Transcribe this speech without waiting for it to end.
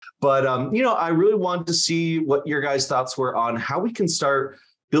But I really wanted to see what your guys' thoughts were on how we can start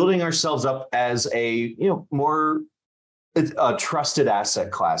building ourselves up as a more a trusted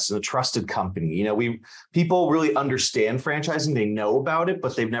asset class and a trusted company. People really understand franchising, they know about it,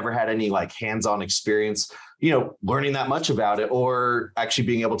 but they've never had any like hands-on experience, learning that much about it or actually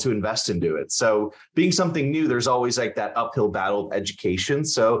being able to invest into it. So being something new, there's always like that uphill battle of education.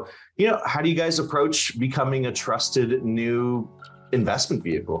 So, how do you guys approach becoming a trusted new investment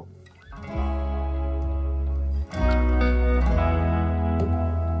vehicle?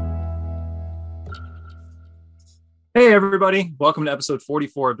 Hey, everybody. Welcome to episode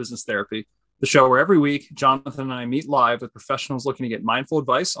 44 of Business Therapy, the show where every week, Jonathan and I meet live with professionals looking to get mindful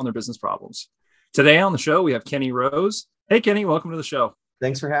advice on their business problems. Today on the show, we have Kenny Rose. Hey, Kenny, welcome to the show.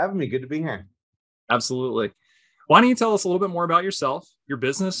 Thanks for having me. Good to be here. Absolutely. Why don't you tell us a little bit more about yourself, your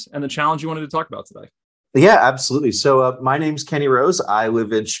business, and the challenge you wanted to talk about today? Yeah, absolutely. So my name's Kenny Rose. I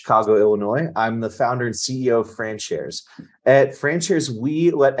live in Chicago, Illinois. I'm the founder and CEO of FranShares. At FranShares,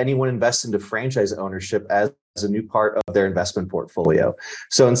 we let anyone invest into franchise ownership as a new part of their investment portfolio.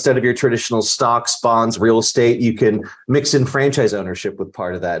 So instead of your traditional stocks, bonds, real estate, you can mix in franchise ownership with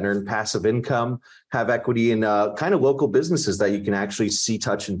part of that and earn passive income, have equity in kind of local businesses that you can actually see,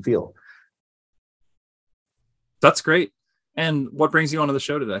 touch, and feel. That's great. And what brings you onto the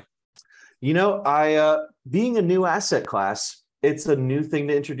show today? Being a new asset class, it's a new thing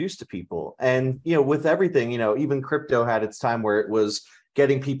to introduce to people. And, with everything, even crypto had its time where it was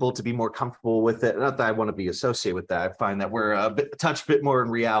getting people to be more comfortable with it. Not that I want to be associated with that. I find that we're a touch bit more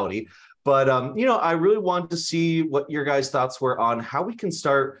in reality. But, I really wanted to see what your guys' thoughts were on how we can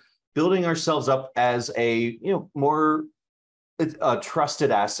start building ourselves up as a, more a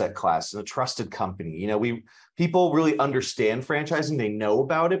trusted asset class and a trusted company. People really understand franchising, they know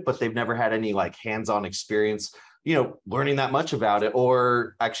about it, but they've never had any like hands-on experience, learning that much about it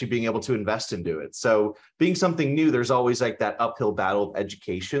or actually being able to invest into it. So being something new, there's always like that uphill battle of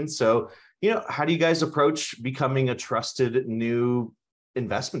education. So, how do you guys approach becoming a trusted new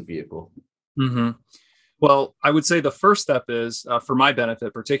investment vehicle? Mm-hmm. Well, I would say the first step is, for my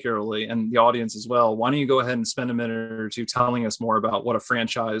benefit particularly, and the audience as well, why don't you go ahead and spend a minute or two telling us more about what a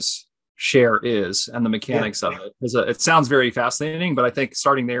franchise share is and the mechanics of it? Because it sounds very fascinating, but I think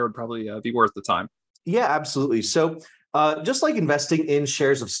starting there would probably be worth the time. Yeah, absolutely. So just like investing in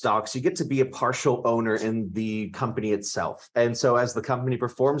shares of stocks, you get to be a partial owner in the company itself. And so as the company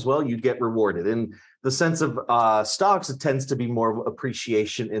performs well, you get rewarded. In the sense of stocks, it tends to be more of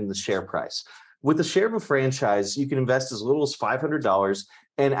appreciation in the share price. With a share of a franchise, you can invest as little as $500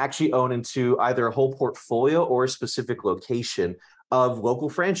 and actually own into either a whole portfolio or a specific location of local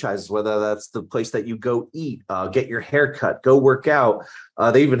franchises, whether that's the place that you go eat, get your hair cut, go work out.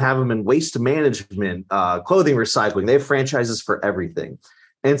 They even have them in waste management, clothing recycling. They have franchises for everything.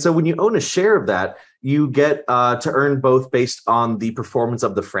 And so when you own a share of that, you get to earn both based on the performance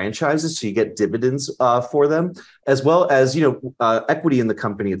of the franchises. So you get dividends for them, as well as, equity in the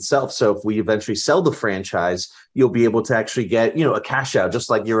company itself. So if we eventually sell the franchise, you'll be able to actually get, a cash out, just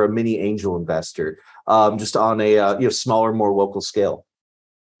like you're a mini angel investor, just on a smaller, more local scale.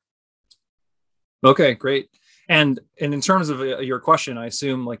 Okay, great. And in terms of your question, I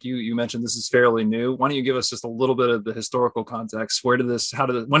assume, like you mentioned, this is fairly new. Why don't you give us just a little bit of the historical context? When did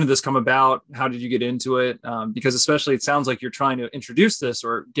this come about? How did you get into it? Because especially, it sounds like you're trying to introduce this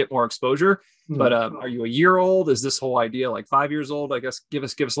or get more exposure. Mm-hmm. But are you a year old? Is this whole idea like 5 years old? I guess give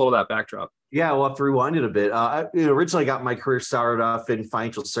us a little of that backdrop. Yeah, we'll have to rewind it a bit. I originally got my career started off in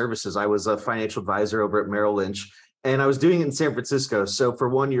financial services. I was a financial advisor over at Merrill Lynch. And I was doing it in San Francisco. So for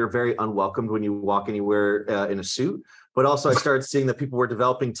one, you're very unwelcomed when you walk anywhere in a suit. But also I started seeing that people were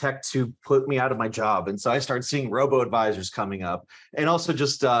developing tech to put me out of my job. And so I started seeing robo-advisors coming up. And also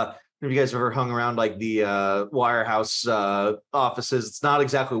just, if you guys have ever hung around like the wirehouse offices, it's not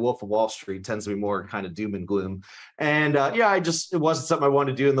exactly Wolf of Wall Street. It tends to be more kind of doom and gloom. And it wasn't something I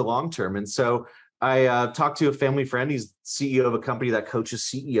wanted to do in the long term. And so I talked to a family friend. He's CEO of a company that coaches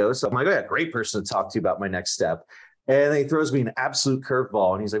CEOs. So I'm like, oh, yeah, great person to talk to about my next step. And then he throws me an absolute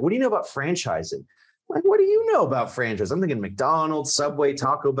curveball. And he's like, what do you know about franchising? I'm like, what do you know about franchise? I'm thinking McDonald's, Subway,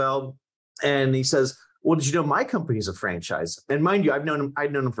 Taco Bell. And he says, well, did you know my company's a franchise? And mind you, I'd known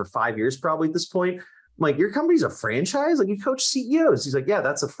him for 5 years probably at this point. I'm like, your company's a franchise? Like, you coach CEOs? He's like, yeah,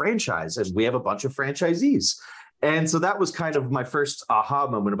 that's a franchise. And we have a bunch of franchisees. And so that was kind of my first aha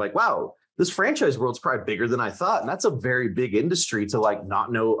moment of like, wow, this franchise world's probably bigger than I thought. And that's a very big industry to like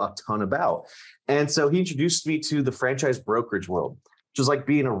not know a ton about. And so he introduced me to the franchise brokerage world, which is like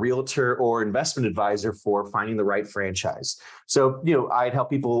being a realtor or investment advisor for finding the right franchise. So, I'd help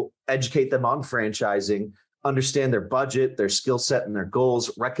people educate them on franchising, understand their budget, their skill set, and their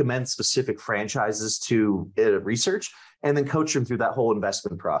goals, recommend specific franchises to research, and then coach them through that whole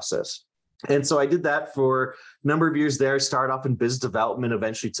investment process. And so I did that for a number of years there, started off in business development,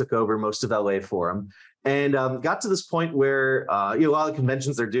 eventually took over most of LA for them. And got to this point where, a lot of the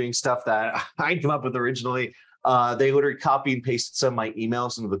conventions, they're doing stuff that I came up with originally. They literally copy and pasted some of my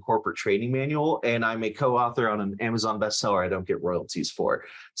emails into the corporate training manual, and I'm a co-author on an Amazon bestseller I don't get royalties for.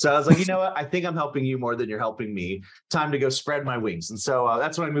 So I was like, you know what? I think I'm helping you more than you're helping me. Time to go spread my wings. And so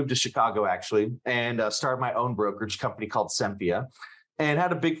that's when I moved to Chicago, actually, and started my own brokerage company called Sempia, and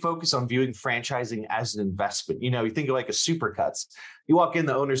had a big focus on viewing franchising as an investment. You think of like a Supercuts. You walk in,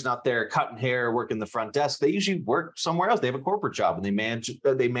 the owner's not there cutting hair, working the front desk. They usually work somewhere else. They have a corporate job, and they manage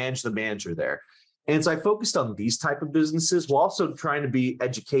the manager there. And so I focused on these type of businesses while also trying to be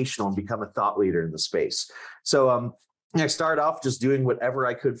educational and become a thought leader in the space. So I started off just doing whatever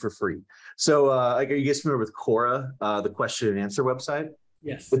I could for free. So are you guys familiar with Quora, the question and answer website?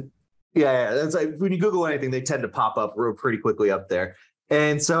 Yes. Yeah. That's like when you Google anything, they tend to pop up pretty quickly up there.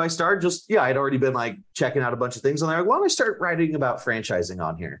 And so I started I'd already been like checking out a bunch of things on there. Why don't I start writing about franchising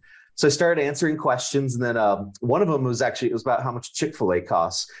on here? So I started answering questions, and then one of them was it was about how much Chick-fil-A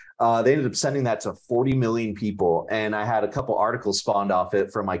costs. They ended up sending that to 40 million people, and I had a couple articles spawned off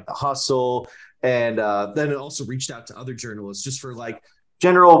it from like The Hustle, and then it also reached out to other journalists just for like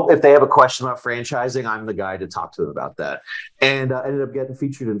general, if they have a question about franchising, I'm the guy to talk to them about that. And ended up getting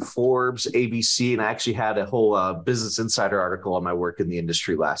featured in Forbes, ABC, and I actually had a whole Business Insider article on my work in the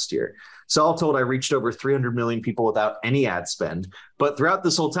industry last year. So all told, I reached over 300 million people without any ad spend. But throughout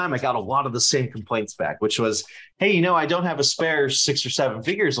this whole time, I got a lot of the same complaints back, which was, hey, I don't have a spare 6 or 7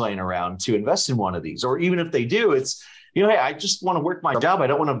 figures laying around to invest in one of these. Or even if they do, it's, hey, I just want to work my job. I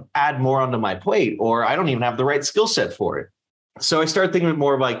don't want to add more onto my plate, or I don't even have the right skill set for it. So I started thinking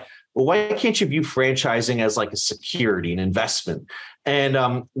more of like, well, why can't you view franchising as like a security, an investment? And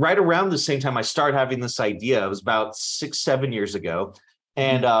right around the same time I started having this idea, it was about 6-7 years ago.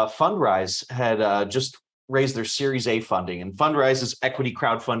 And Fundrise had just raised their Series A funding. And Fundrise is equity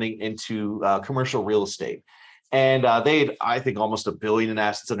crowdfunding into commercial real estate. And they had, I think, almost $1 billion in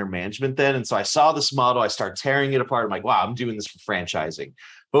assets under management then. And so I saw this model, I started tearing it apart. I'm like, wow, I'm doing this for franchising,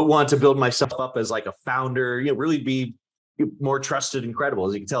 but wanted to build myself up as like a founder, really be more trusted and credible.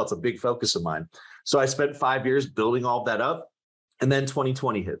 As you can tell, it's a big focus of mine. So I spent 5 years building all of that up. And then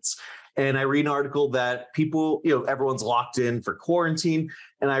 2020 hits. And I read an article that people, everyone's locked in for quarantine.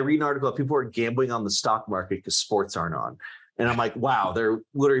 And I read an article that people are gambling on the stock market because sports aren't on. And I'm like, wow, they're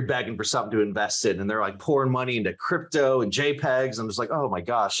literally begging for something to invest in. And they're like pouring money into crypto and JPEGs. I'm just like, oh my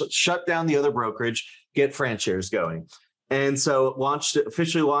gosh, let's shut down the other brokerage, get FranShares going. And so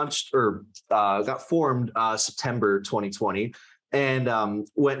officially launched or got formed September 2020. And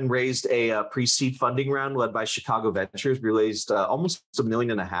went and raised a pre-seed funding round led by Chicago Ventures. We raised almost $1.5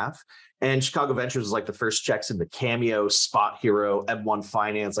 million. And Chicago Ventures was like the first checks into Cameo, Spot Hero, M1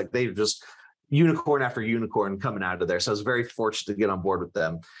 Finance. Like they're just unicorn after unicorn coming out of there. So I was very fortunate to get on board with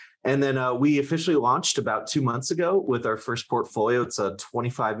them. And then we officially launched about 2 months ago with our first portfolio. It's a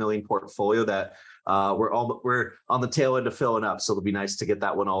 25 million portfolio that we're on the tail end of filling up. So it'll be nice to get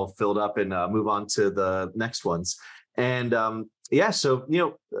that one all filled up and move on to the next ones. And so,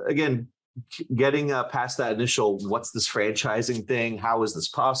 again, getting past that initial, what's this franchising thing? How is this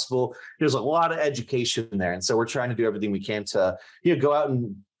possible? There's a lot of education there. And so we're trying to do everything we can to, go out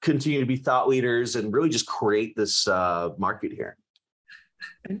and continue to be thought leaders and really just create this market here.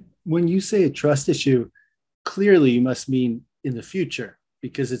 And when you say a trust issue, clearly you must mean in the future,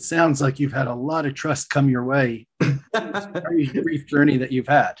 because it sounds like you've had a lot of trust come your way. It's a very brief journey that you've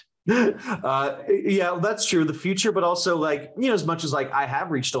had. Yeah, that's true. The future, but also like, as much as like I have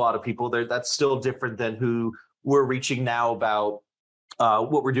reached a lot of people there, that's still different than who we're reaching now about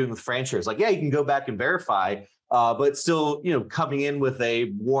what we're doing with FranShares. Like, yeah, you can go back and verify, but still, coming in with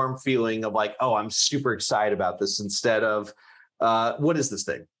a warm feeling of like, oh, I'm super excited about this instead of what is this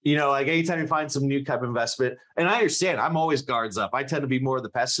thing? Like anytime you find some new type of investment, and I understand I'm always guards up. I tend to be more of the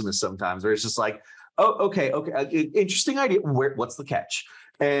pessimist sometimes, where it's just like, oh, okay, interesting idea. What's the catch?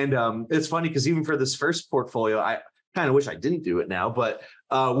 And it's funny because even for this first portfolio, I kind of wish I didn't do it now, but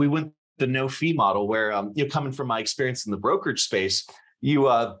we went the no fee model where, coming from my experience in the brokerage space, you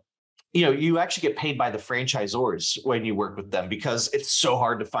actually get paid by the franchisors when you work with them because it's so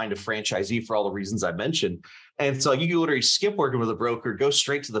hard to find a franchisee for all the reasons I mentioned. And so you can literally skip working with a broker, go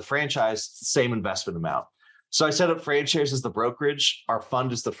straight to the franchise, same investment amount. So I set up FranShares as the brokerage, our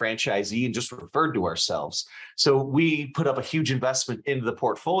fund is the franchisee, and just referred to ourselves. So we put up a huge investment into the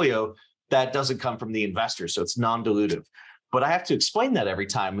portfolio that doesn't come from the investor. So it's non-dilutive. but I have to explain that every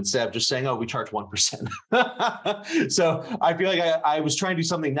time instead of just saying, oh, we charge 1%. So I feel like I was trying to do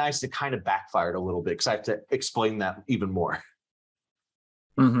something nice that kind of backfired a little bit because I have to explain that even more.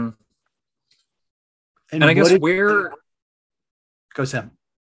 Mm-hmm. And I guess where... Go, Sam.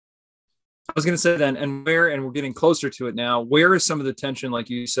 I was going to say then, and we're getting closer to it now, where is some of the tension? Like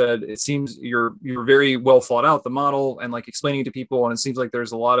you said, it seems you're very well thought out, the model, and like explaining to people. And it seems like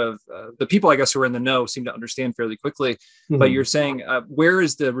there's a lot of the people, I guess, who are in the know seem to understand fairly quickly. Mm-hmm. But you're saying, where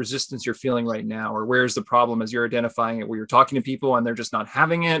is the resistance you're feeling right now? Or where's the problem as you're identifying it, where you're talking to people and they're just not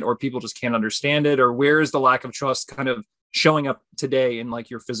having it, or people just can't understand it? Or where is the lack of trust kind of showing up today in like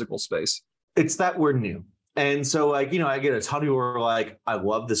your physical space? It's that we're new. And so, like, I get a ton of people who are like, I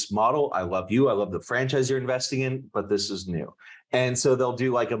love this model. I love you. I love the franchise you're investing in, but this is new. And so they'll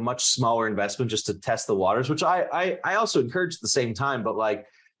do like a much smaller investment just to test the waters, which I also encourage at the same time. But like,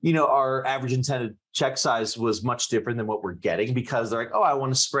 our average intended check size was much different than what we're getting because they're like, oh, I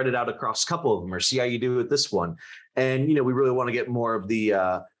want to spread it out across a couple of them or see how you do with this one. And, we really want to get more of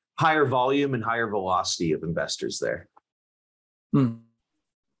the higher volume and higher velocity of investors there. Hmm.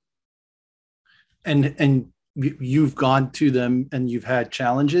 And you've gone to them and you've had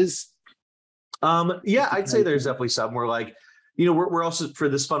challenges? Yeah, I'd say there's definitely some where like, we're also for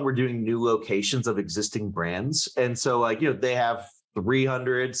this fund, we're doing new locations of existing brands. And so like, they have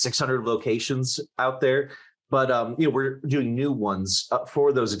 300, 600 locations out there, but we're doing new ones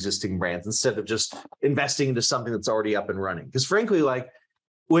for those existing brands instead of just investing into something that's already up and running. Because frankly, like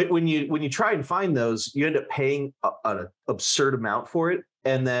when you try and find those, you end up paying an absurd amount for it.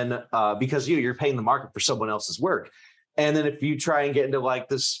 And then because you're paying the market for someone else's work. And then if you try and get into like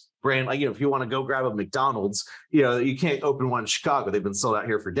this brand, like, if you want to go grab a McDonald's, you can't open one in Chicago. They've been sold out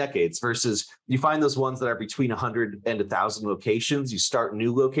here for decades versus you find those ones that are between 100 and 1,000 locations. You start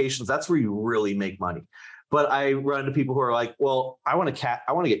new locations. That's where you really make money. But I run into people who are like, well, I want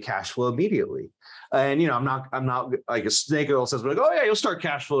to get cash flow immediately. And, I'm not like a snake oil says, like, oh yeah, you'll start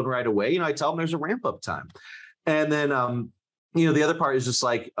cash flowing right away. I tell them there's a ramp up time. And then, the other part is just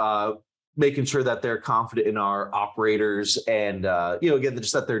like making sure that they're confident in our operators and, again,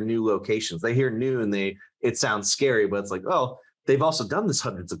 just that they're new locations. They hear new and it sounds scary, but it's like, oh, they've also done this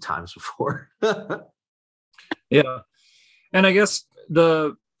hundreds of times before. Yeah. And I guess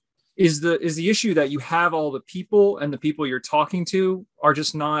is the issue that you have all the people and the people you're talking to are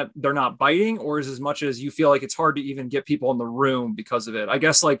just they're not biting, or is as much as you feel like it's hard to even get people in the room because of it? I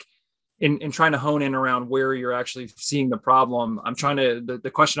guess like, in trying to hone in around where you're actually seeing the problem,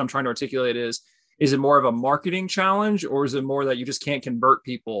 the question I'm trying to articulate is it more of a marketing challenge, or is it more that you just can't convert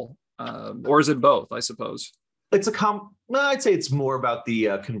people? Or is it both, I suppose? It's I'd say it's more about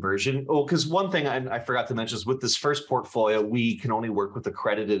the conversion. Well, because one thing I forgot to mention is with this first portfolio, we can only work with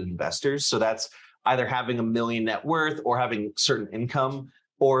accredited investors. So that's either having $1 million net worth or having certain income,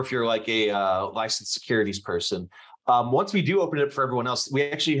 or if you're like a licensed securities person. Once we do open it up for everyone else, we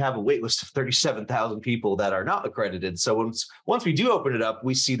actually have a wait list of 37,000 people that are not accredited. So once we do open it up,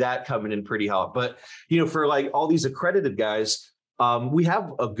 we see that coming in pretty hot. But, for like all these accredited guys, we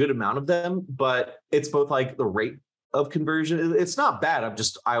have a good amount of them, but it's both like the rate of conversion. It's not bad.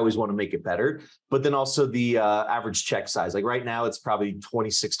 I always want to make it better. But then also the average check size, like right now, it's probably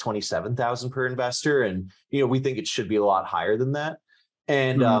 27,000 per investor. And, we think it should be a lot higher than that.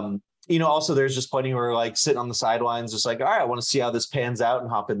 And, also there's just plenty who are like sitting on the sidelines, just like, all right, I want to see how this pans out and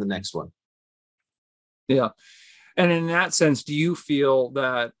hop in the next one. Yeah. And in that sense, do you feel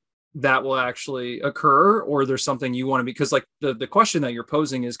that will actually occur, or there's something you want to be, because like the question that you're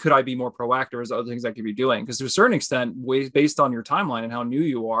posing is, could I be more proactive, or is there other things I could be doing? Because to a certain extent, based on your timeline and how new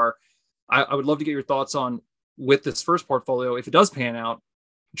you are, I would love to get your thoughts on, with this first portfolio, if it does pan out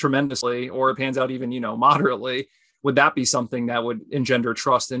tremendously, or it pans out even, moderately, would that be something that would engender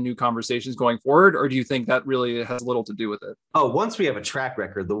trust in new conversations going forward? Or do you think that really has little to do with it? Oh, once we have a track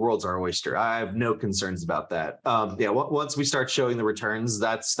record, the world's our oyster. I have no concerns about that. Once we start showing the returns,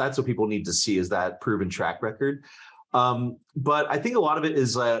 that's what people need to see, is that proven track record. But I think a lot of it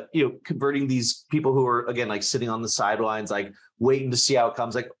is, converting these people who are, again, like sitting on the sidelines, like waiting to see how it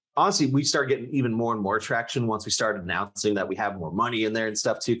comes. Like, honestly, we start getting even more and more traction once we started announcing that we have more money in there and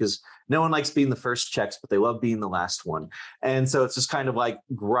stuff too, because no one likes being the first checks, but they love being the last one. And so it's just kind of like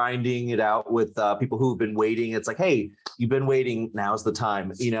grinding it out with people who've been waiting. It's like, hey, you've been waiting, now's the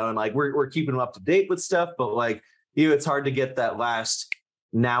time, and like we're keeping them up to date with stuff, but like, it's hard to get that last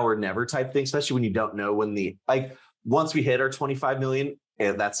now or never type thing, especially when you don't know when once we hit our 25 million,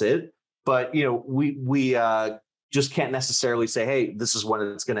 and that's it. But, we just can't necessarily say, hey, this is when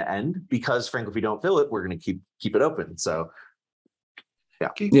it's going to end, because frankly, if we don't fill it, we're going to keep it open. So.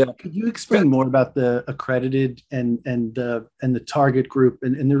 Could you explain more about the accredited and the target group?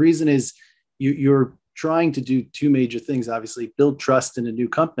 And the reason is you're trying to do two major things, obviously: build trust in a new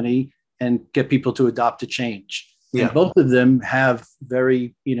company and get people to adopt a change. Yeah. And both of them have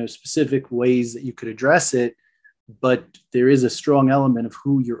very, specific ways that you could address it, but there is a strong element of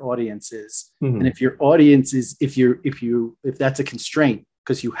who your audience is. Mm-hmm. And if your audience is, if that's a constraint,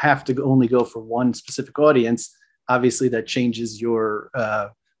 because you have to only go for one specific audience, obviously that changes your,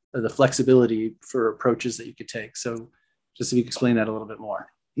 the flexibility for approaches that you could take. So just if you could explain that a little bit more.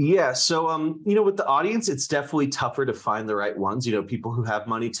 Yeah. So, with the audience, it's definitely tougher to find the right ones. People who have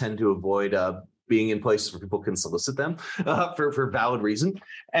money tend to avoid being in places where people can solicit them for valid reason.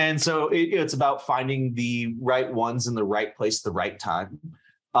 And so it's about finding the right ones in the right place at the right time.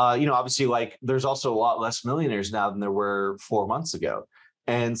 Obviously, like there's also a lot less millionaires now than there were 4 months ago.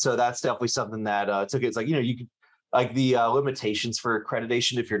 And so that's definitely something that took it. It's like, you could, like the limitations for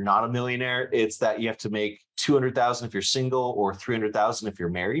accreditation, if you're not a millionaire, it's that you have to make $200,000 if you're single or $300,000 if you're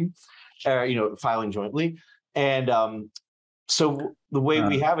married, filing jointly. And so the way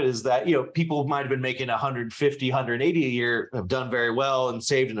we have it is that, people might have been making 150, 180 a year, have done very well and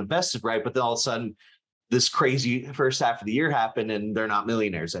saved and invested, right? But then all of a sudden this crazy first half of the year happened and they're not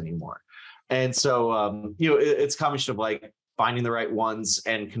millionaires anymore. And so, it's a combination of like finding the right ones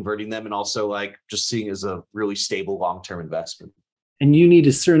and converting them, and also like just seeing as a really stable long-term investment. And you need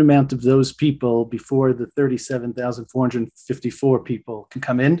a certain amount of those people before the 37,454 people can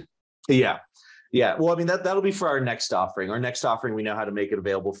come in. Yeah. Well, I mean, that'll be for our next offering. Our next offering, we know how to make it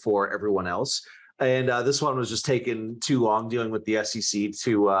available for everyone else. And this one was just taking too long dealing with the SEC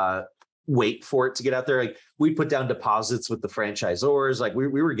to wait for it to get out there. Like we put down deposits with the franchisors, like we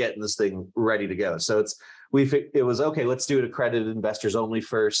were getting this thing ready to go. So it was okay, let's do it accredited investors only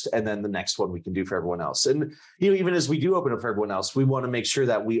first, and then the next one we can do for everyone else. And even as we do open up for everyone else, we want to make sure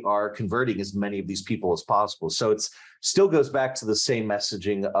that we are converting as many of these people as possible. So it's still goes back to the same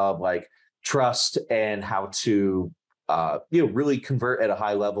messaging of like trust and how to really convert at a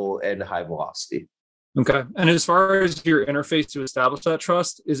high level and high velocity. Okay. And as far as your interface to establish that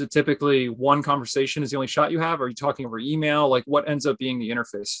trust, is it typically one conversation is the only shot you have? Are you talking over email? Like what ends up being the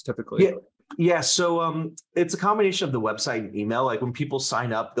interface typically? Yeah. So it's a combination of the website and email. Like when people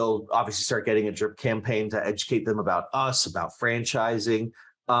sign up, they'll obviously start getting a drip campaign to educate them about us, about franchising.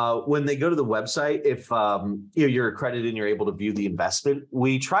 When they go to the website, if you're accredited and you're able to view the investment,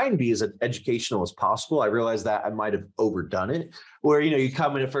 we try and be as educational as possible. I realize that I might have overdone it, where you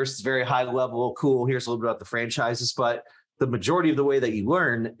come in at first, it's very high level, cool. Here's a little bit about the franchises, but the majority of the way that you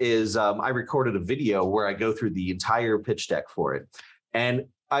learn is I recorded a video where I go through the entire pitch deck for it, and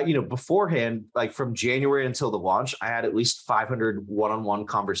beforehand, like from January until the launch, I had at least 500 one-on-one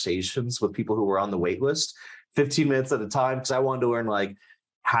conversations with people who were on the wait list, 15 minutes at a time, because I wanted to learn like,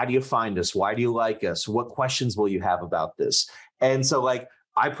 how do you find us? Why do you like us? What questions will you have about this? And so like,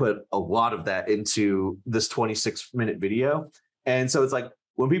 I put a lot of that into this 26-minute video. And so it's like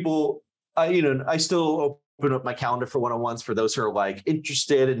when people, I still open up my calendar for one-on-ones for those who are like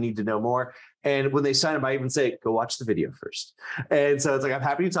interested and need to know more. And when they sign up, I even say, go watch the video first. And so it's like, I'm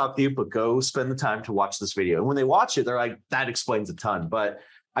happy to talk to you, but go spend the time to watch this video. And when they watch it, they're like, that explains a ton. But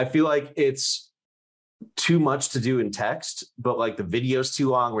I feel like it's too much to do in text, but like the video's too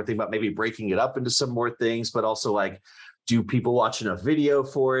long. We're thinking about maybe breaking it up into some more things, but also like, do people watch enough video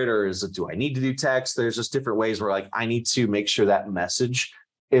for it? Or do I need to do text? There's just different ways where like, I need to make sure that message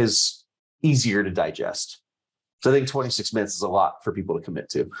is easier to digest. So I think 26 minutes is a lot for people to commit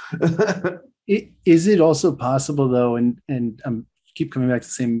to. Is it also possible though, and keep coming back to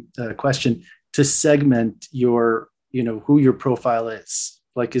the same question, to segment your, who your profile is?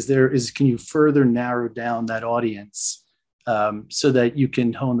 Like, can you further narrow down that audience so that you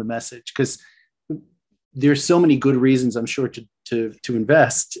can hone the message? Because there's so many good reasons, I'm sure, to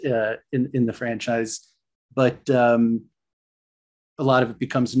invest in the franchise, but a lot of it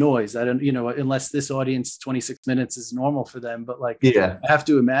becomes noise. I don't, unless this audience 26 minutes is normal for them, but like, I have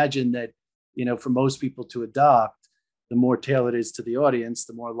to imagine that, for most people to adopt, the more tailored it is to the audience,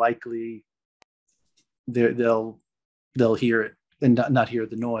 the more likely they'll hear it and not hear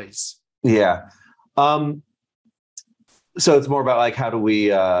the noise. Yeah. So it's more about like, how do we,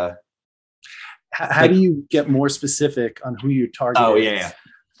 how do you get more specific on who your target is? Oh yeah.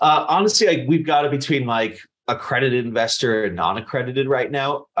 Honestly, like we've got it between like accredited investor and non-accredited right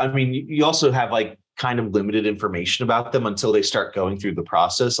now. I mean, you also have like kind of limited information about them until they start going through the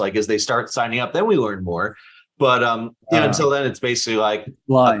process. Like as they start signing up, then we learn more. But until then, it's basically like,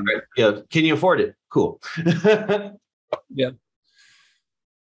 blind. Can you afford it? Cool.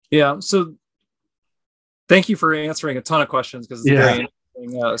 Yeah. So thank you for answering a ton of questions, because it's very interesting.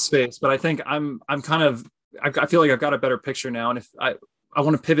 space, but I think I feel like I've got a better picture now. And if I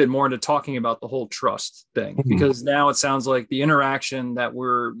want to pivot more into talking about the whole trust thing, because now it sounds like the interaction that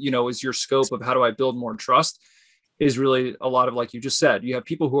is your scope of how do I build more trust is really a lot of, like you just said, you have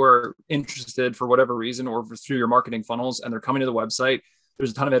people who are interested for whatever reason or through your marketing funnels, and they're coming to the website.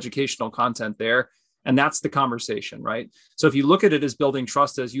 There's a ton of educational content there. And that's the conversation, right? So if you look at it as building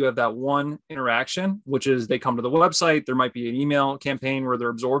trust, as you have that one interaction, which is they come to the website, there might be an email campaign where they're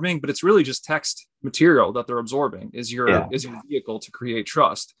absorbing, but it's really just text material that they're absorbing is your vehicle to create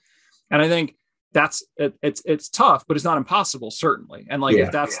trust. And I think it's tough, but it's not impossible, certainly. And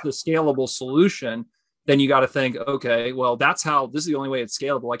if that's the scalable solution, then you got to think, okay, well, this is the only way it's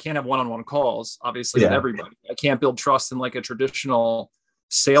scalable. I can't have one-on-one calls, obviously, with everybody. I can't build trust in like a traditional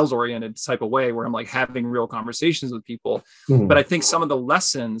sales oriented type of way where I'm like having real conversations with people. But I think some of the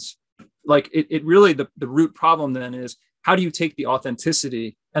lessons, like it really, the root problem then is, how do you take the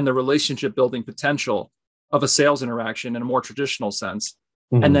authenticity and the relationship building potential of a sales interaction in a more traditional sense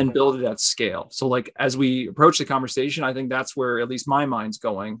and then build it at scale? So like, as we approach the conversation, I think that's where at least my mind's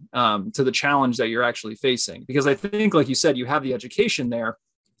going to the challenge that you're actually facing. Because I think, like you said, you have the education there.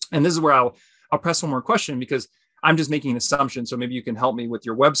 And this is where I'll press one more question, because I'm just making an assumption. So maybe you can help me with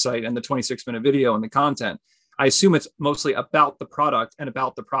your website and the 26-minute video and the content. I assume it's mostly about the product and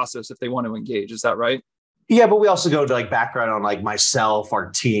about the process if they want to engage. Is that right? Yeah, but we also go to like background on like myself, our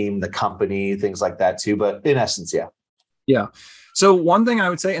team, the company, things like that too. But in essence, yeah. Yeah. So one thing I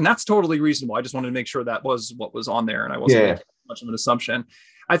would say, and that's totally reasonable. I just wanted to make sure that was what was on there and I wasn't making much of an assumption.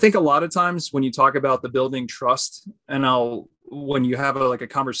 I think a lot of times when you talk about the building trust and when you have a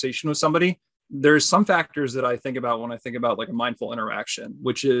conversation with somebody, there's some factors that I think about when I think about like a mindful interaction,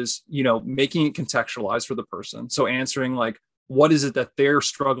 which is, making it contextualized for the person. So answering like, what is it that they're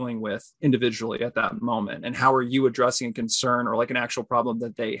struggling with individually at that moment? And how are you addressing a concern or like an actual problem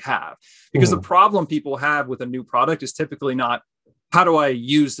that they have? Because the problem people have with a new product is typically not, how do I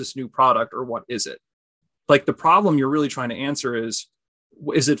use this new product or what is it? Like the problem you're really trying to answer is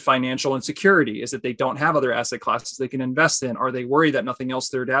it financial insecurity? Is it they don't have other asset classes they can invest in? Are they worried that nothing else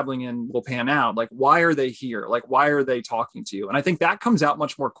they're dabbling in will pan out? Like, why are they here? Like, why are they talking to you? And I think that comes out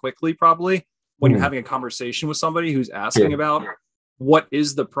much more quickly probably when you're having a conversation with somebody who's asking about what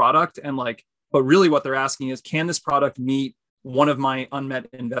is the product, and like, but really what they're asking is, can this product meet one of my unmet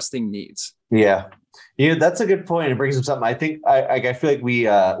investing needs? Yeah. That's a good point. It brings up something. I think I feel like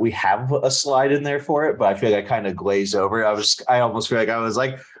we have a slide in there for it, but I feel like I kind of glazed over it. I almost feel like I was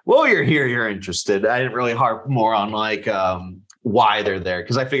like, well, you're here, you're interested. I didn't really harp more on like why they're there,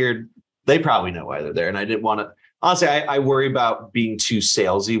 because I figured they probably know why they're there. And I didn't want to, honestly, I worry about being too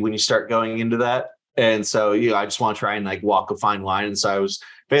salesy when you start going into that. And so, I just want to try and like walk a fine line. And so I was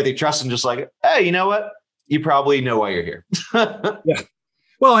fairly trusting, just like, hey, you know what? You probably know why you're here. Yeah.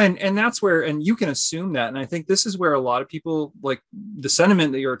 Well, and that's where, and you can assume that. And I think this is where a lot of people, like the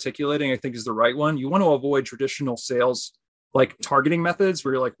sentiment that you're articulating, I think is the right one. You want to avoid traditional sales, like targeting methods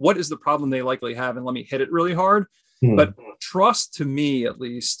where you're like, what is the problem they likely have? And let me hit it really hard. But trust, to me, at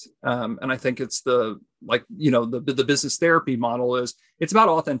least, and I think it's the business therapy model is, it's about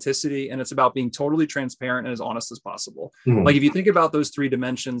authenticity and it's about being totally transparent and as honest as possible. Like if you think about those three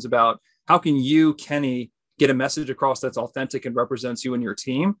dimensions about how can you, Kenny, get a message across that's authentic and represents you and your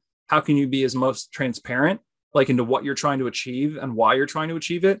team, how can you be as most transparent, like into what you're trying to achieve and why you're trying to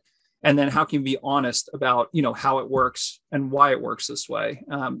achieve it? And then how can you be honest about, how it works and why it works this way?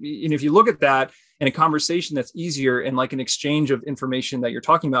 And if you look at that in a conversation that's easier and like an exchange of information that you're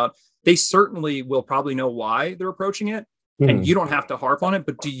talking about, they certainly will probably know why they're approaching it. And you don't have to harp on it,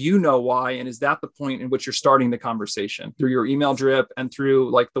 but do you know why? And is that the point in which you're starting the conversation through your email drip and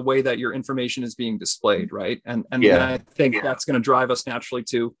through like the way that your information is being displayed, right? And I think that's going to drive us naturally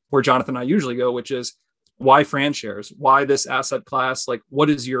to where Jonathan and I usually go, which is, why Franshares? Why this asset class? Like,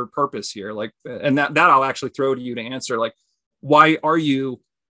 what is your purpose here? Like, and that I'll actually throw to you to answer. Like, why are you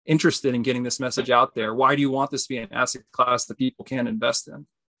interested in getting this message out there? Why do you want this to be an asset class that people can invest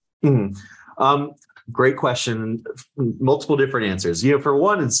in? Great question. Multiple different answers. For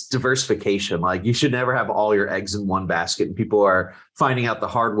one, it's diversification. Like, you should never have all your eggs in one basket. And people are finding out the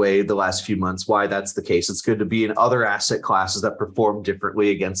hard way the last few months why that's the case. It's good to be in other asset classes that perform differently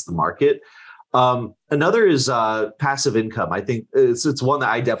against the market. Another is passive income. I think it's one that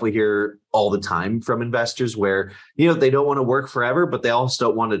I definitely hear all the time from investors where, they don't want to work forever, but they also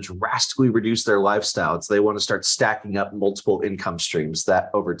don't want to drastically reduce their lifestyle. So they want to start stacking up multiple income streams that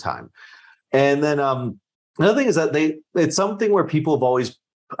over time. And then another thing is that it's something where people have always,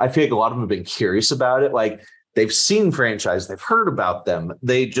 I feel like a lot of them have been curious about it. Like, they've seen franchise, they've heard about them.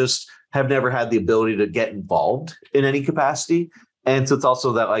 They just have never had the ability to get involved in any capacity. And so it's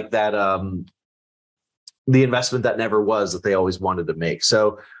also that like that the investment that never was that they always wanted to make.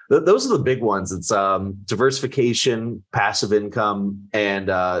 So those are the big ones. It's diversification, passive income, and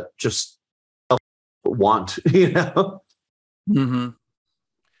just want, Mm-hmm.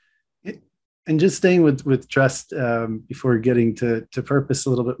 And just staying with trust before getting to purpose a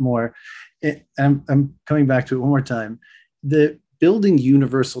little bit more, I'm coming back to it one more time. The building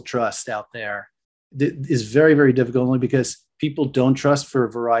universal trust out there is very, very difficult, only because people don't trust for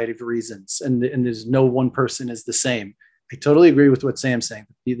a variety of reasons, and there's no one person is the same. I totally agree with what Sam's saying.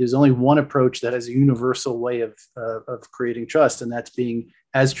 There's only one approach that has a universal way of creating trust, and that's being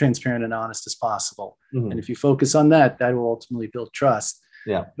as transparent and honest as possible. Mm-hmm. And if you focus on that, that will ultimately build trust.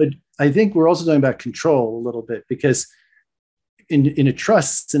 Yeah. But I think we're also talking about control a little bit, because in a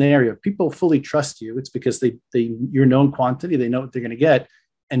trust scenario, people fully trust you. It's because you're known quantity, they know what they're going to get.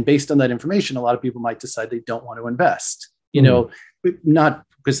 And based on that information, a lot of people might decide they don't want to invest, not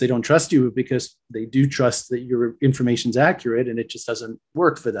because they don't trust you, but because they do trust that your information's accurate and it just doesn't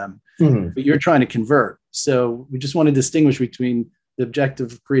work for them. Mm-hmm. But you're trying to convert. So we just want to distinguish between the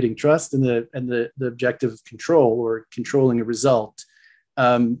objective of creating trust and the objective of control, or controlling a result.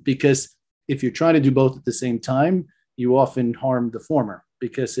 Because if you're trying to do both at the same time, you often harm the former.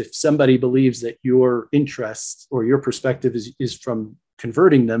 Because if somebody believes that your interest or your perspective is from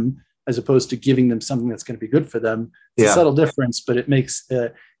converting them, as opposed to giving them something that's going to be good for them, it's a subtle difference, but it makes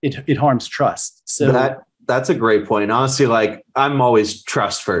it harms trust. So that's a great point. Honestly, like I'm always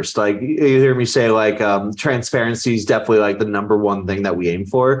trust first. Like you hear me say, like transparency is definitely like the number one thing that we aim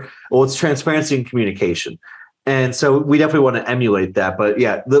for. Well, it's transparency and communication. And so we definitely want to emulate that. But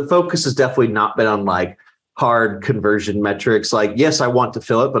yeah, the focus has definitely not been on like hard conversion metrics. Like, yes, I want to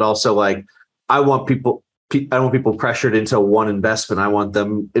fill it, but also like I don't want people pressured into one investment. I want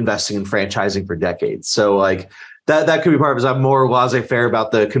them investing in franchising for decades. So like that could be part of it. I'm more laissez-faire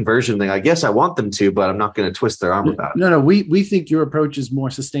about the conversion thing. Like, yes, I want them to, but I'm not going to twist their arm about it. No, we think your approach is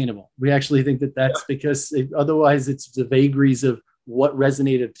more sustainable. We actually think that's because otherwise it's the vagaries of what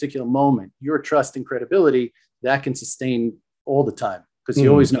resonated at a particular moment. Your trust and credibility, that can sustain all the time, because you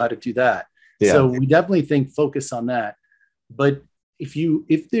always know how to do that. Yeah. So we definitely think focus on that. But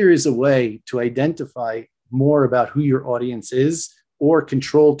if there is a way to identify more about who your audience is, or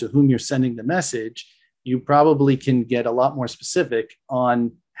control to whom you're sending the message, you probably can get a lot more specific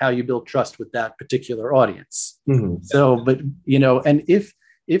on how you build trust with that particular audience. Mm-hmm. So, but, and if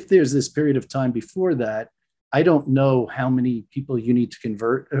there's this period of time before that, I don't know how many people you need to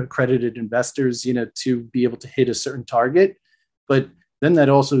convert accredited investors, to be able to hit a certain target. But then that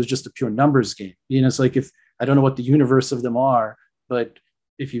also is just a pure numbers game. It's like, if I don't know what the universe of them are, but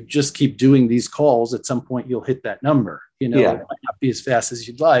if you just keep doing these calls, at some point you'll hit that number. It might not be as fast as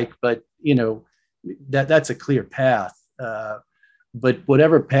you'd like, but that's a clear path. But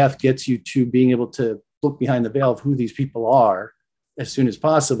whatever path gets you to being able to look behind the veil of who these people are as soon as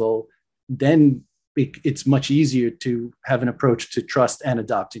possible, then it's much easier to have an approach to trust and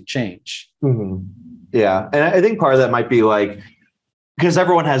adopting change. Mm-hmm. Yeah. And I think part of that might be like, because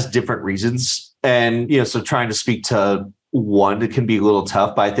everyone has different reasons, and, so trying to speak to one, it can be a little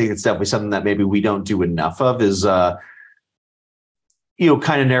tough, but I think it's definitely something that maybe we don't do enough of is, kind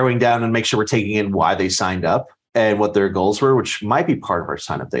of narrowing down and make sure we're taking in why they signed up and what their goals were, which might be part of our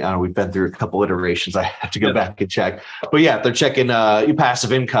sign up thing. I know we've been through a couple iterations. I have to go back and check, but yeah, if they're checking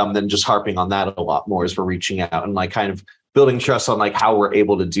passive income, then just harping on that a lot more as we're reaching out and like kind of building trust on like how we're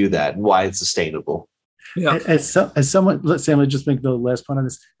able to do that and why it's sustainable. Yeah. As someone, let's say, I'm going to just make the last point on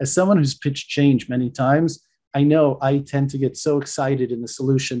this. As someone who's pitched change many times, I know I tend to get so excited in the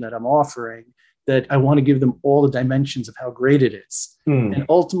solution that I'm offering that I want to give them all the dimensions of how great it is. And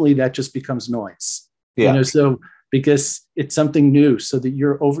ultimately that just becomes noise. Yeah. So because it's something new, so that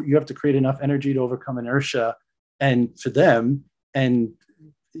you have to create enough energy to overcome inertia and for them, and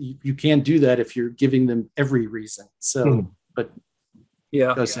you can't do that if you're giving them every reason. So, but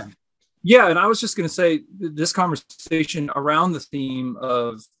yeah. And I was just going to say this conversation around the theme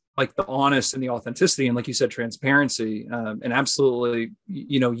of like the honest and the authenticity, and like you said, transparency, and absolutely,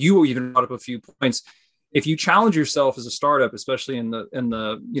 you even brought up a few points. If you challenge yourself as a startup, especially in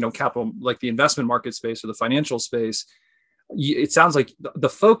the capital, like the investment market space or the financial space, it sounds like the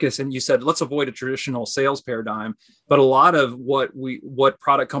focus, and you said, let's avoid a traditional sales paradigm. But a lot of what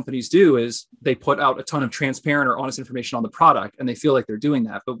product companies do is they put out a ton of transparent or honest information on the product, and they feel like they're doing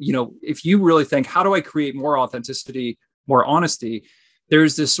that. But, if you really think, how do I create more authenticity, more honesty?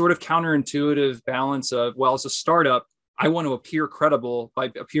 There's this sort of counterintuitive balance of, well, as a startup, I want to appear credible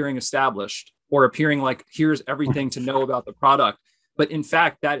by appearing established or appearing like, here's everything to know about the product. But in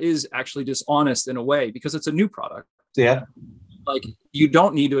fact, that is actually dishonest in a way because it's a new product. Yeah. Like, you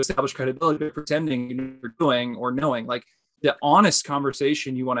don't need to establish credibility by pretending you know what you're doing or knowing. Like, the honest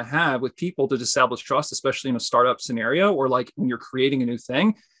conversation you want to have with people to establish trust, especially in a startup scenario, or like when you're creating a new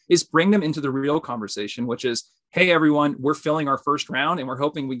thing, is bring them into the real conversation, which is, hey, everyone, we're filling our first round and we're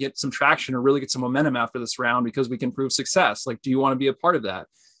hoping we get some traction or really get some momentum after this round because we can prove success. Like, do you want to be a part of that?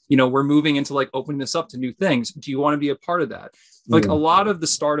 You know, we're moving into like opening this up to new things. Do you want to be a part of that? Like, a lot of the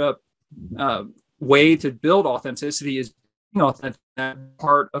startup way to build authenticity is authentic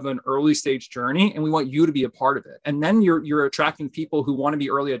part of an early stage journey, and we want you to be a part of it. And then you're attracting people who want to be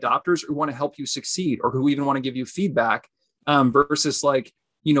early adopters, who want to help you succeed, or who even want to give you feedback, versus like,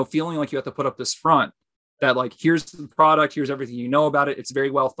 you know, feeling like you have to put up this front that like, here's the product, here's everything you know about it, it's very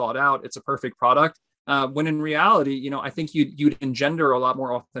well thought out, it's a perfect product. When in reality, you know, I think you'd engender a lot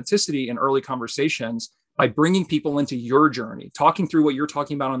more authenticity in early conversations by bringing people into your journey, talking through what you're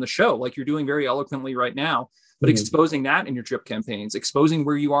talking about on the show, like you're doing very eloquently right now, but exposing that in your drip campaigns, exposing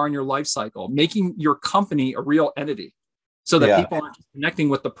where you are in your life cycle, making your company a real entity so that people aren't connecting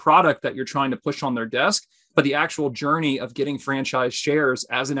with the product that you're trying to push on their desk, but the actual journey of getting franchise shares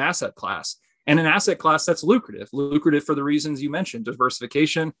as an asset class, and an asset class that's lucrative for the reasons you mentioned: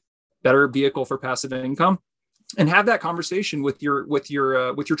 diversification, better vehicle for passive income, and have that conversation with your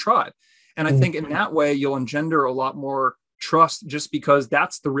tribe. And I think in that way, you'll engender a lot more trust, just because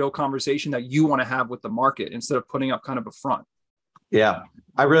that's the real conversation that you want to have with the market instead of putting up kind of a front. Yeah,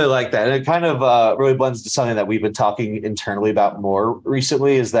 I really like that. And it kind of really blends to something that we've been talking internally about more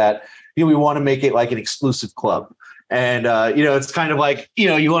recently, is that, you know, we want to make it like an exclusive club. And, you know, it's kind of like, you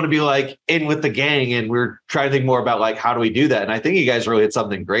know, you want to be like in with the gang, and we're trying to think more about like, how do we do that? And I think you guys really had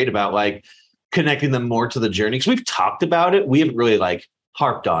something great about like connecting them more to the journey. Because we've talked about it. We haven't really like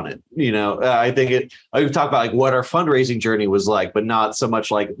harped on it. You know, I think we've talked about like what our fundraising journey was like, but not so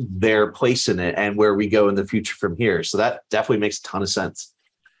much like their place in it and where we go in the future from here. So that definitely makes a ton of sense.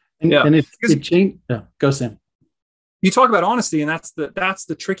 And if it changed, go Sam. You talk about honesty, and that's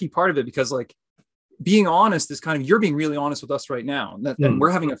the tricky part of it, because like, being honest is kind of, you're being really honest with us right now, and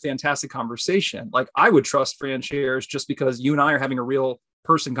we're having a fantastic conversation. Like, I would trust Fran Shares just because you and I are having a real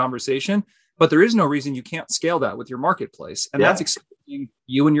person conversation, but there is no reason you can't scale that with your marketplace. And that's exposing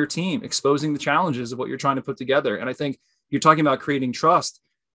you and your team, exposing the challenges of what you're trying to put together. And I think you're talking about creating trust.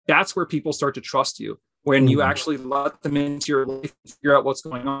 That's where people start to trust you, when you actually let them into your life and figure out what's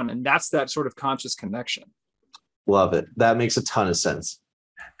going on. And that's that sort of conscious connection. Love it. That makes a ton of sense.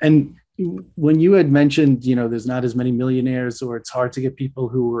 And when you had mentioned, you know, there's not as many millionaires, or it's hard to get people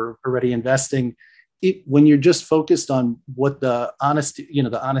who are already investing, when you're just focused on what the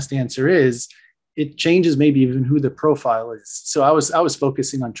honest answer is, it changes maybe even who the profile is. So I was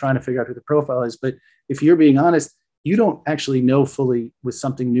focusing on trying to figure out who the profile is, but if you're being honest, you don't actually know fully with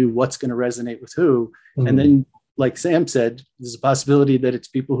something new what's going to resonate with who. And then, like Sam said, there's a possibility that it's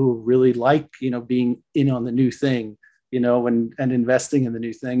people who really like, you know, being in on the new thing, you know, and investing in the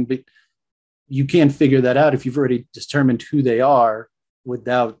new thing, but you can't figure that out if you've already determined who they are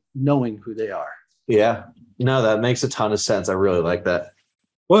without knowing who they are. Yeah, no, that makes a ton of sense. I really like that.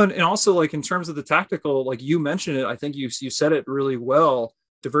 Well, and also like in terms of the tactical, like you mentioned it, I think you said it really well,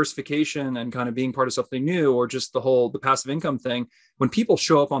 diversification and kind of being part of something new, or just the passive income thing. When people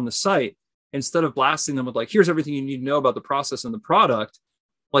show up on the site, instead of blasting them with like, here's everything you need to know about the process and the product,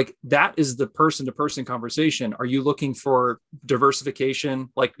 like that is the person to person conversation. Are you looking for diversification?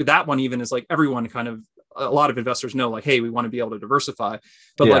 Like that one even is like, everyone kind of, a lot of investors know like, hey, we want to be able to diversify,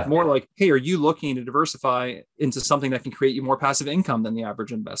 but like more like, hey, are you looking to diversify into something that can create you more passive income than the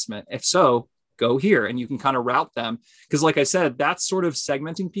average investment? If so, go here, and you can kind of route them. Because like I said, that's sort of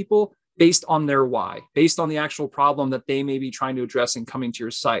segmenting people based on their why, based on the actual problem that they may be trying to address in coming to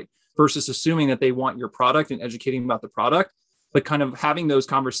your site, versus assuming that they want your product and educating about the product, but kind of having those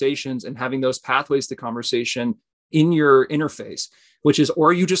conversations and having those pathways to conversation in your interface, which is, or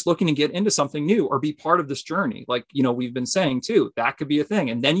are you just looking to get into something new or be part of this journey? Like, you know, we've been saying too, that could be a thing.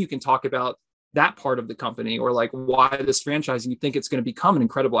 And then you can talk about that part of the company, or like why this franchising, you think it's going to become an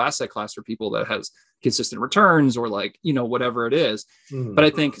incredible asset class for people that has consistent returns, or like, you know, whatever it is. But I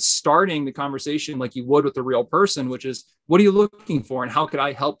think starting the conversation like you would with a real person, which is, what are you looking for and how could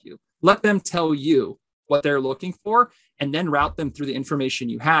I help you? Let them tell you what they're looking for, and then route them through the information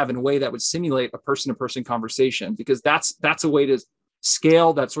you have in a way that would simulate a person-to-person conversation, because that's a way to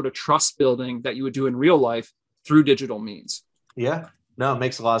scale that sort of trust building that you would do in real life through digital means. Yeah, no, it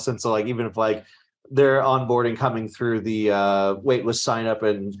makes a lot of sense. So like, even if like they're onboarding, coming through the waitlist sign up,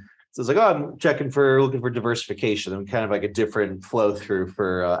 and so it's like, oh, I'm looking for diversification, and kind of like a different flow through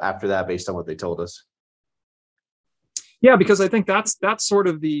for after that, based on what they told us. Yeah, because I think that's sort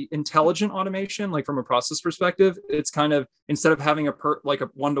of the intelligent automation. Like from a process perspective, it's kind of, instead of having like a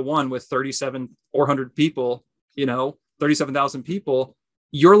one-to-one with 400 people, 37,000 people,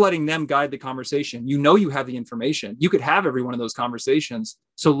 you're letting them guide the conversation. You have the information. You could have every one of those conversations.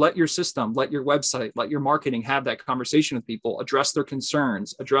 So let your system, let your website, let your marketing have that conversation with people, address their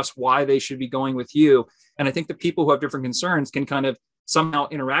concerns, address why they should be going with you. And I think the people who have different concerns can kind of somehow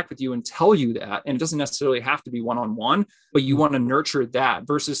interact with you and tell you that. And it doesn't necessarily have to be one-on-one, but you want to nurture that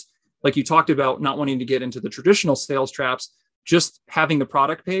versus, like you talked about, not wanting to get into the traditional sales traps. Just having the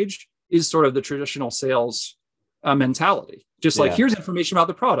product page is sort of the traditional sales mentality. Just like, here's information about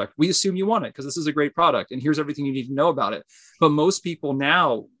the product. We assume you want it because this is a great product, and here's everything you need to know about it. But most people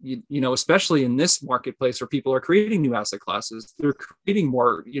now, especially in this marketplace where people are creating new asset classes, they're creating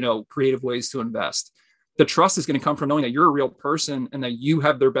more, creative ways to invest. The trust is going to come from knowing that you're a real person and that you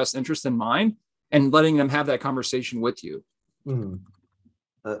have their best interest in mind, and letting them have that conversation with you.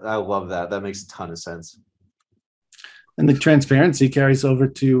 I love that. That makes a ton of sense. And the transparency carries over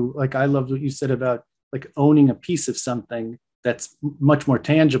to, like, I loved what you said about like owning a piece of something that's much more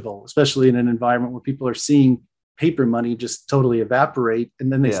tangible, especially in an environment where people are seeing paper money just totally evaporate.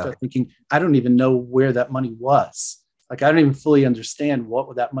 And then they start thinking, I don't even know where that money was. Like, I don't even fully understand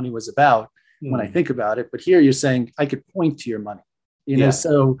what that money was about when I think about it. But here you're saying I could point to your money,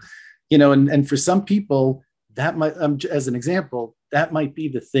 so, and for some people that might, as an example, that might be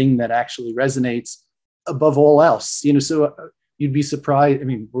the thing that actually resonates above all else, so you'd be surprised. I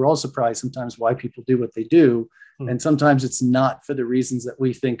mean, we're all surprised sometimes why people do what they do. And sometimes it's not for the reasons that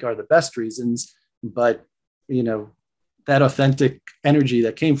we think are the best reasons, but, that authentic energy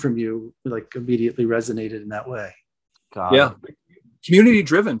that came from you, like, immediately resonated in that way. Community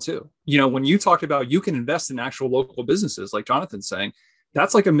driven too. When you talked about, you can invest in actual local businesses, like Jonathan's saying,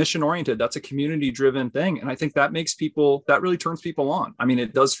 that's like a mission oriented, that's a community driven thing. And I think that really turns people on. I mean,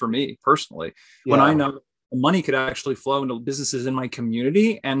 it does for me personally. When I know money could actually flow into businesses in my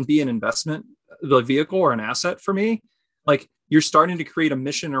community and be an investment, the vehicle or an asset for me, like, you're starting to create a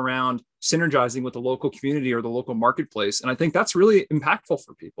mission around synergizing with the local community or the local marketplace. And I think that's really impactful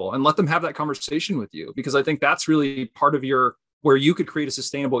for people, and let them have that conversation with you, because I think that's really part of where you could create a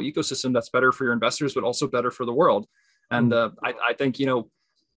sustainable ecosystem that's better for your investors, but also better for the world. And I think,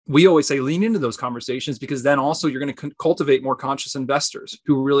 we always say lean into those conversations, because then also you're going to cultivate more conscious investors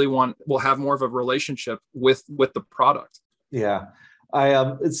who really will have more of a relationship with the product. Yeah.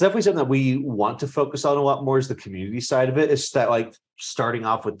 It's definitely something that we want to focus on a lot more, is the community side of it. It's that, like, starting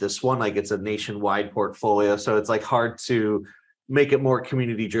off with this one, like, it's a nationwide portfolio. So it's like hard to make it more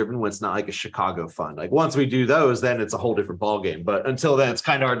community driven when it's not like a Chicago fund. Like, once we do those, then it's a whole different ballgame. But until then, it's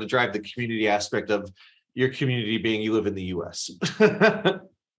kind of hard to drive the community aspect of your community being you live in the US.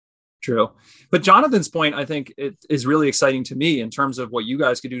 True. But Jonathan's point, I think, it is really exciting to me in terms of what you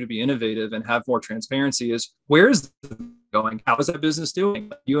guys could do to be innovative and have more transparency, is where is it going? How is that business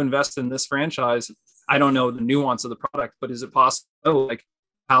doing? You invest in this franchise. I don't know the nuance of the product, but is it possible, like,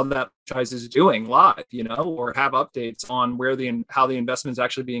 how that franchise is doing live, or have updates on how the investment is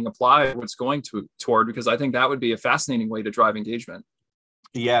actually being applied, what it's going toward, because I think that would be a fascinating way to drive engagement.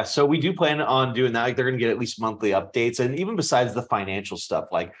 Yeah, so we do plan on doing that. Like, they're going to get at least monthly updates, and even besides the financial stuff,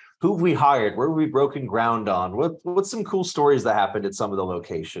 like, who have we hired, where have we broken ground on, what's some cool stories that happened at some of the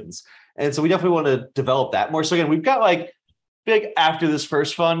locations. And so we definitely want to develop that more. So again, we've got, like, big, after this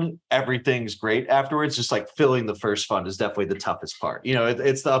first fund, everything's great afterwards. Just like filling the first fund is definitely the toughest part.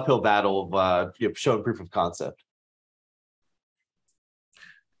 It's the uphill battle of showing proof of concept.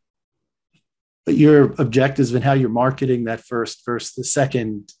 But your objectives and how you're marketing that first versus the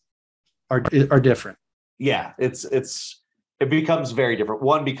second are different. Yeah, it becomes very different.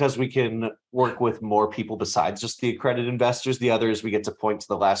 One, because we can work with more people besides just the accredited investors. The other is we get to point to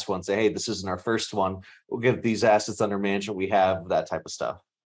the last one, say, hey, this isn't our first one. We'll get these assets under management. We have that type of stuff.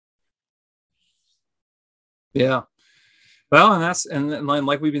 Yeah. Well, and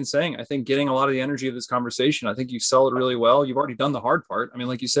like we've been saying, I think getting a lot of the energy of this conversation, I think you sell it really well. You've already done the hard part. I mean,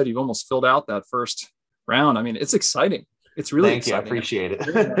 like you said, you've almost filled out that first round. I mean, it's exciting. It's really exciting. Thank you. I appreciate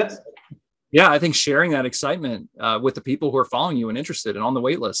it. Yeah, I think sharing that excitement with the people who are following you and interested and on the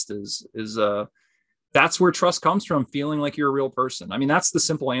wait list is that's where trust comes from, feeling like you're a real person. I mean, that's the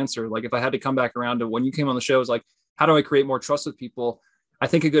simple answer. Like, if I had to come back around to when you came on the show, is like, how do I create more trust with people? I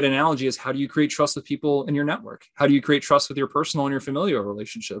think a good analogy is, how do you create trust with people in your network? How do you create trust with your personal and your familial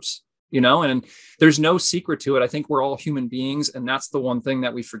relationships? And there's no secret to it. I think we're all human beings. And that's the one thing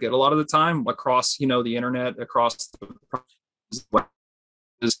that we forget a lot of the time across, the internet, across the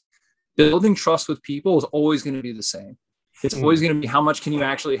building trust with people is always going to be the same. It's always going to be, how much can you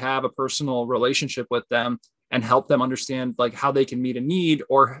actually have a personal relationship with them? and help them understand like how they can meet a need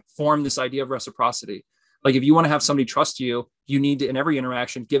or form this idea of reciprocity. Like if you want to have somebody trust you, you need to, in every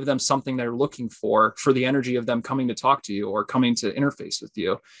interaction, give them something they're looking for the energy of them coming to talk to you or coming to interface with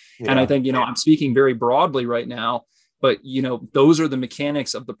you. Yeah. And I think, I'm speaking very broadly right now, but, those are the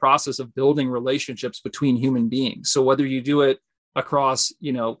mechanics of the process of building relationships between human beings. So whether you do it across,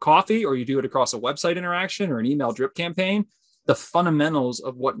 coffee, or you do it across a website interaction or an email drip campaign, the fundamentals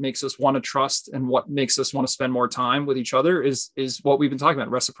of what makes us want to trust and what makes us want to spend more time with each other is what we've been talking about: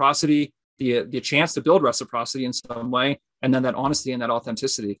 reciprocity, the chance to build reciprocity in some way, and then that honesty and that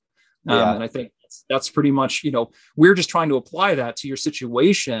authenticity. And I think that's pretty much, we're just trying to apply that to your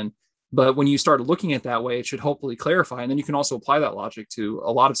situation. But when you start looking at it that way, it should hopefully clarify. And then you can also apply that logic to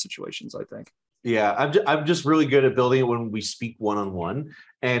a lot of situations, I think. Yeah, I'm just really good at building it when we speak one-on-one.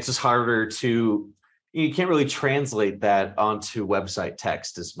 And it's just harder you can't really translate that onto website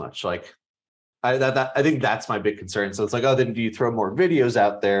text as much. Like I think that's my big concern. So it's like, then do you throw more videos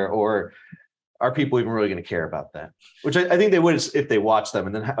out there, or are people even really going to care about that? Which I think they would if they watch them.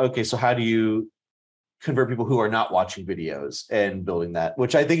 And then, okay, so how do you convert people who are not watching videos and building that?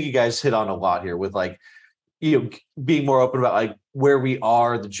 Which I think you guys hit on a lot here with like, being more open about like where we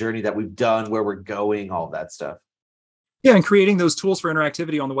are, the journey that we've done, where we're going, all that stuff. Yeah, and creating those tools for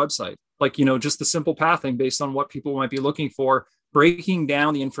interactivity on the website, like, just the simple pathing based on what people might be looking for, breaking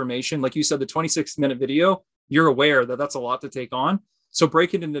down the information. Like you said, the 26-minute video, you're aware that that's a lot to take on. So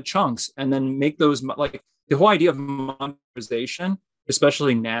break it into chunks and then make those, like the whole idea of monetization,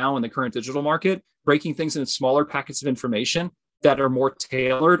 especially now in the current digital market, breaking things into smaller packets of information that are more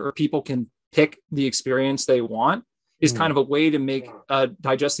tailored, or people can pick the experience they want, is kind of a way to make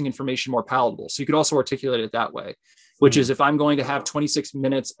digesting information more palatable. So you could also articulate it that way, which is, if I'm going to have 26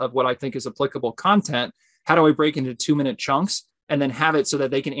 minutes of what I think is applicable content, how do I break into 2-minute chunks and then have it so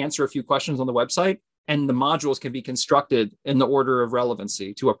that they can answer a few questions on the website, and the modules can be constructed in the order of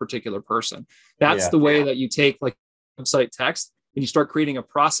relevancy to a particular person? That's the way that you take like website text and you start creating a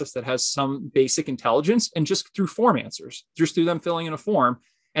process that has some basic intelligence, and just through form answers, just through them filling in a form.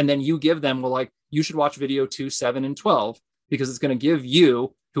 And then you give them, well, like, you should watch video 2, 7, and 12, because it's going to give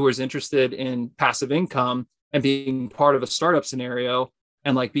you, who is interested in passive income and being part of a startup scenario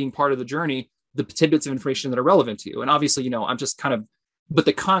and like being part of the journey, the tidbits of information that are relevant to you. And obviously, I'm just kind of, but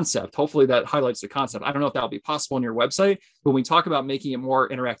the concept, hopefully that highlights the concept. I don't know if that'll be possible on your website, but when we talk about making it more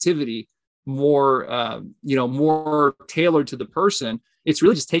interactivity, more, more tailored to the person, it's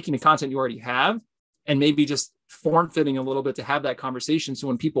really just taking the content you already have and maybe just form fitting a little bit to have that conversation. So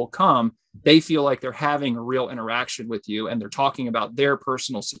when people come, they feel like they're having a real interaction with you and they're talking about their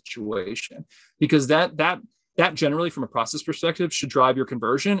personal situation, because that generally, from a process perspective, should drive your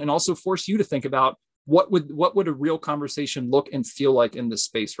conversion and also force you to think about what would a real conversation look and feel like in this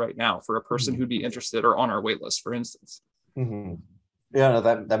space right now for a person who'd be interested or on our wait list, for instance. Mm-hmm. Yeah, no,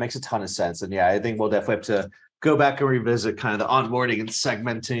 that makes a ton of sense. And yeah, I think we'll definitely have to go back and revisit kind of the onboarding and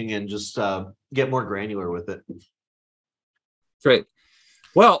segmenting and just get more granular with it. Great.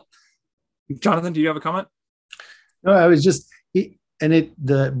 Well, Jonathan, do you have a comment? No, I was just,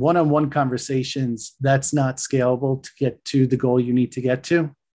 the one-on-one conversations, that's not scalable to get to the goal you need to get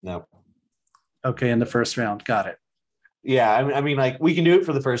to. No. Okay. In the first round. Got it. Yeah. I mean, like, we can do it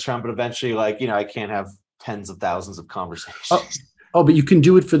for the first round, but eventually, like, I can't have tens of thousands of conversations. Oh, but you can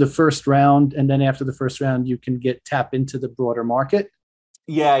do it for the first round. And then after the first round, you can tap into the broader market.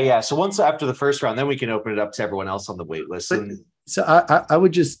 Yeah. So once after the first round, then we can open it up to everyone else on the wait list. So I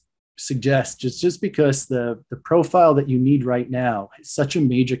would just suggest, just because the profile that you need right now is such a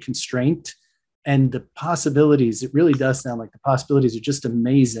major constraint, and the possibilities, it really does sound like the possibilities are just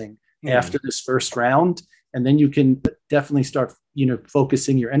amazing after this first round. And then you can definitely start,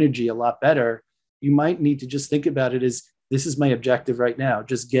 focusing your energy a lot better. You might need to just think about it as, this is my objective right now,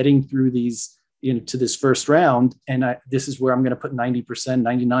 just getting through these, to this first round. And this is where I'm going to put 90%,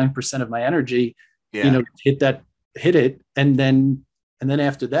 99% of my energy, hit it. And then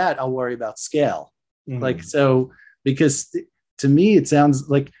after that, I'll worry about scale. Because to me, it sounds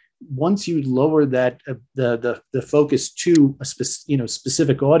like once you lower that, the focus to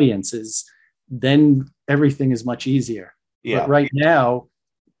specific audiences, then everything is much easier. Yeah. But right now,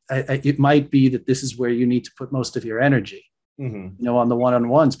 it might be that this is where you need to put most of your energy, on the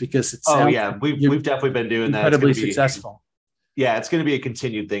one-on-ones, because it's we've definitely been doing that. Incredibly successful. Yeah, it's going to be a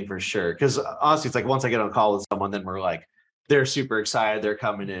continued thing for sure. Because honestly, it's like once I get on a call with someone, then we're like, they're super excited, they're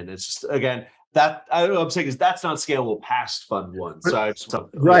coming in. It's just, again, that I'm saying is that's not scalable past fund one. So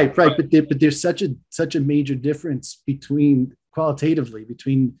right. But there's such a major difference qualitatively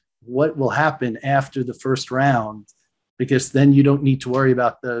between what will happen after the first round, because then you don't need to worry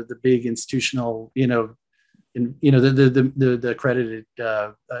about the big institutional, the accredited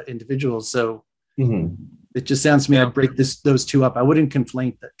individuals. So it just sounds to me, I'd break those two up. I wouldn't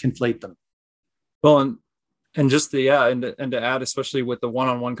conflate them. Well, and just and to add, especially with the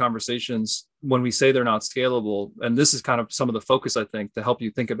one-on-one conversations, when we say they're not scalable, and this is kind of some of the focus, I think, to help you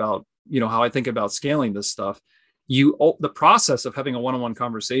think about, how I think about scaling this stuff. The process of having a one-on-one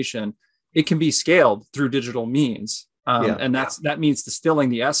conversation, it can be scaled through digital means. And that means distilling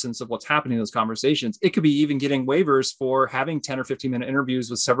the essence of what's happening in those conversations. It could be even getting waivers for having 10 or 15-minute interviews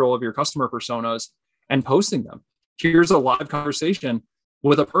with several of your customer personas and posting them. Here's a live conversation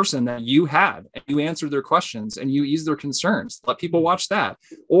with a person that you had, and you answered their questions and you eased their concerns. Let people watch that.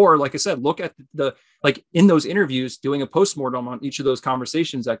 Or, like I said, look at in those interviews, doing a postmortem on each of those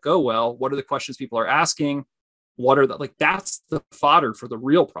conversations that go well. What are the questions people are asking? That's the fodder for the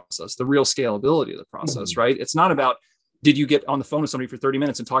real process, the real scalability of the process, right? It's not about, did you get on the phone with somebody for 30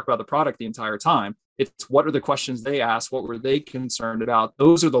 minutes and talk about the product the entire time? It's what are the questions they asked? What were they concerned about?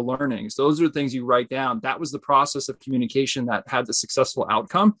 Those are the learnings. Those are the things you write down. That was the process of communication that had the successful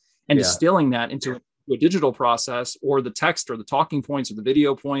outcome, and distilling that into a digital process, or the text or the talking points or the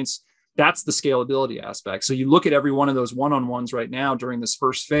video points. That's the scalability aspect. So you look at every one of those one-on-ones right now during this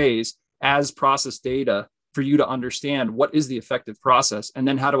first phase as process data for you to understand what is the effective process, and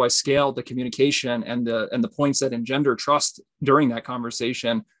then how do I scale the communication and the points that engender trust during that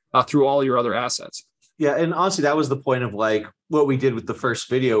conversation through all your other assets. Yeah, and honestly, that was the point of what we did with the first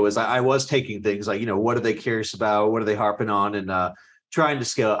video. Is I was taking things like, what are they curious about, what are they harping on, and trying to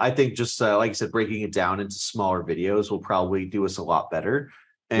scale. I think just like I said, breaking it down into smaller videos will probably do us a lot better,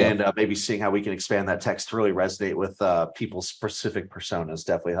 and maybe seeing how we can expand that text to really resonate with people's specific personas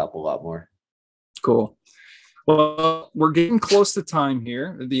definitely help a lot more. Cool. Well, we're getting close to time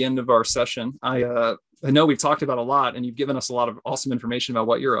here at the end of our session. I know we've talked about a lot, and you've given us a lot of awesome information about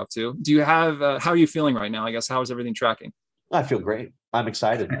what you're up to. Do you have, how are you feeling right now? I guess, how is everything tracking? I feel great. I'm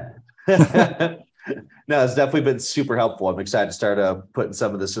excited. No, it's definitely been super helpful. I'm excited to start putting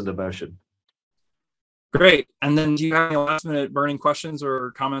some of this into motion. Great. And then do you have any last minute burning questions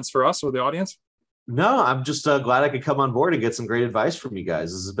or comments for us or the audience? No, I'm just glad I could come on board and get some great advice from you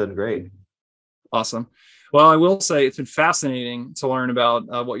guys. This has been great. Awesome. Well, I will say it's been fascinating to learn about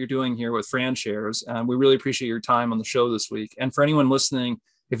what you're doing here with FranShares. We really appreciate your time on the show this week. And for anyone listening,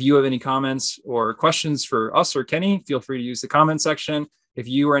 if you have any comments or questions for us or Kenny, feel free to use the comment section. If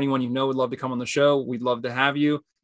you or anyone you know would love to come on the show, we'd love to have you.